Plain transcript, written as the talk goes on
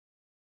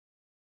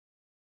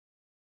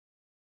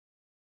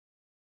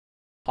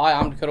Hi,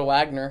 I'm Dakota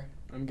Wagner,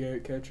 I'm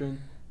Garrett Ketron.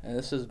 and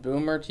this is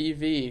Boomer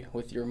TV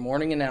with your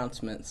morning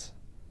announcements.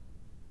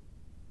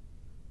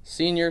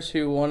 Seniors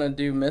who want to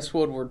do Miss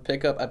Woodward,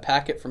 pick up a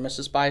packet from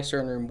Mrs. Spicer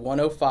in room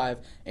 105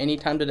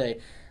 anytime today.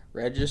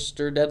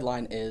 Register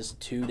deadline is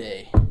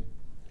today.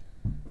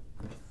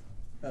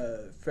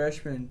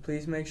 Freshmen,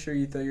 please make sure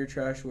you throw your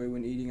trash away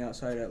when eating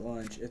outside at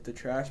lunch. If the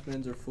trash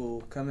bins are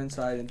full, come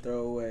inside and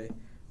throw away.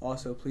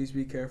 Also, please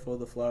be careful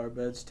of the flower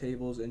beds,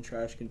 tables, and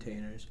trash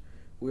containers.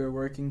 We are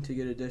working to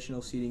get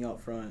additional seating out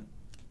front.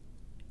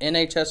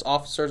 NHS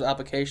officers'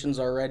 applications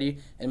are ready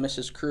in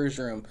Mrs. Cruse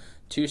room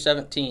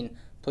 217.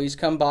 Please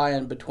come by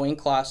in between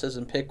classes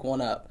and pick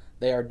one up.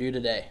 They are due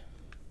today.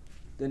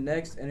 The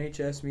next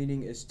NHS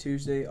meeting is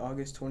Tuesday,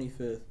 August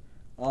 25th.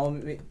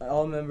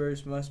 All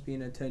members must be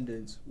in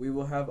attendance. We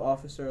will have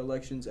officer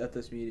elections at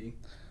this meeting.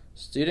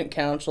 Student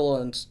Council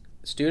is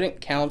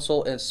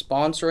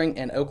sponsoring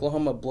an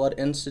Oklahoma Blood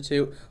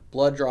Institute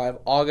blood drive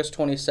August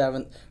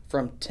 27th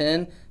from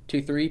 10 to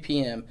 3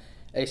 p.m.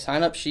 A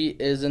sign-up sheet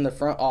is in the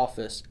front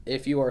office.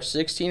 If you are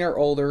 16 or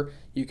older,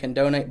 you can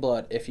donate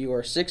blood. If you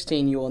are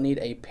 16, you will need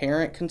a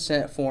parent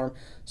consent form.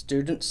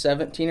 Students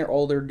 17 or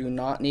older do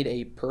not need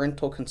a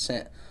parental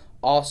consent.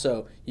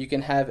 Also, you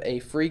can have a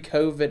free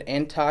COVID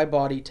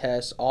antibody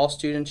test. All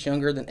students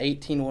younger than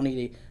 18 will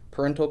need a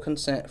parental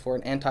consent for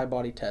an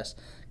antibody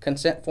test.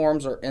 Consent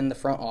forms are in the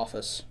front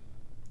office.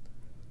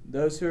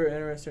 Those who are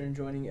interested in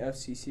joining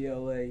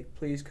FCCLA,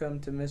 please come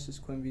to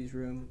Mrs. Quinby's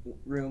room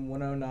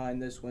 109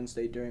 this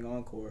Wednesday during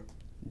encore.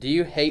 Do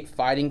you hate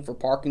fighting for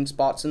parking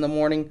spots in the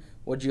morning?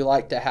 Would you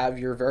like to have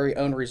your very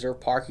own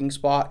reserved parking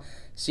spot?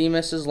 See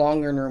Mrs.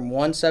 Longer in room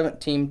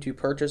 117 to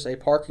purchase a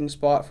parking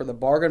spot for the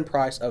bargain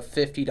price of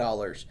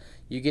 $50.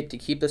 You get to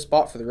keep the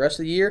spot for the rest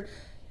of the year.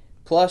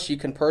 Plus, you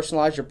can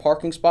personalize your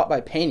parking spot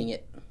by painting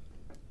it.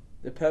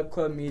 The Pep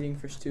Club meeting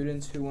for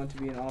students who want to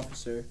be an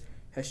officer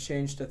has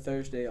changed to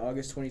Thursday,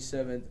 August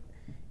 27th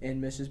in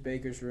Mrs.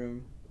 Baker's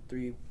room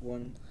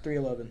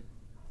 311.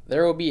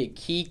 There will be a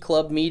key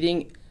club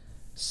meeting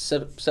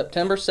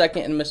September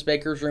 2nd in Miss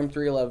Baker's room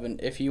 311.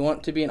 If you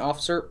want to be an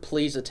officer,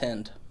 please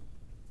attend.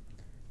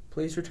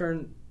 Please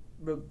return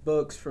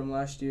books from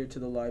last year to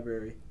the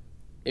library.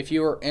 If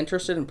you are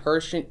interested in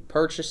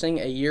purchasing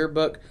a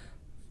yearbook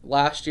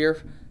last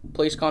year,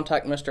 please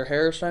contact Mr.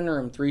 Harrison,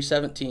 room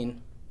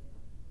 317.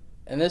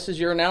 And this is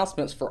your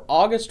announcements for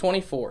August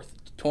 24th,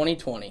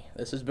 2020.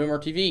 This is Boomer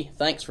TV.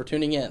 Thanks for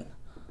tuning in.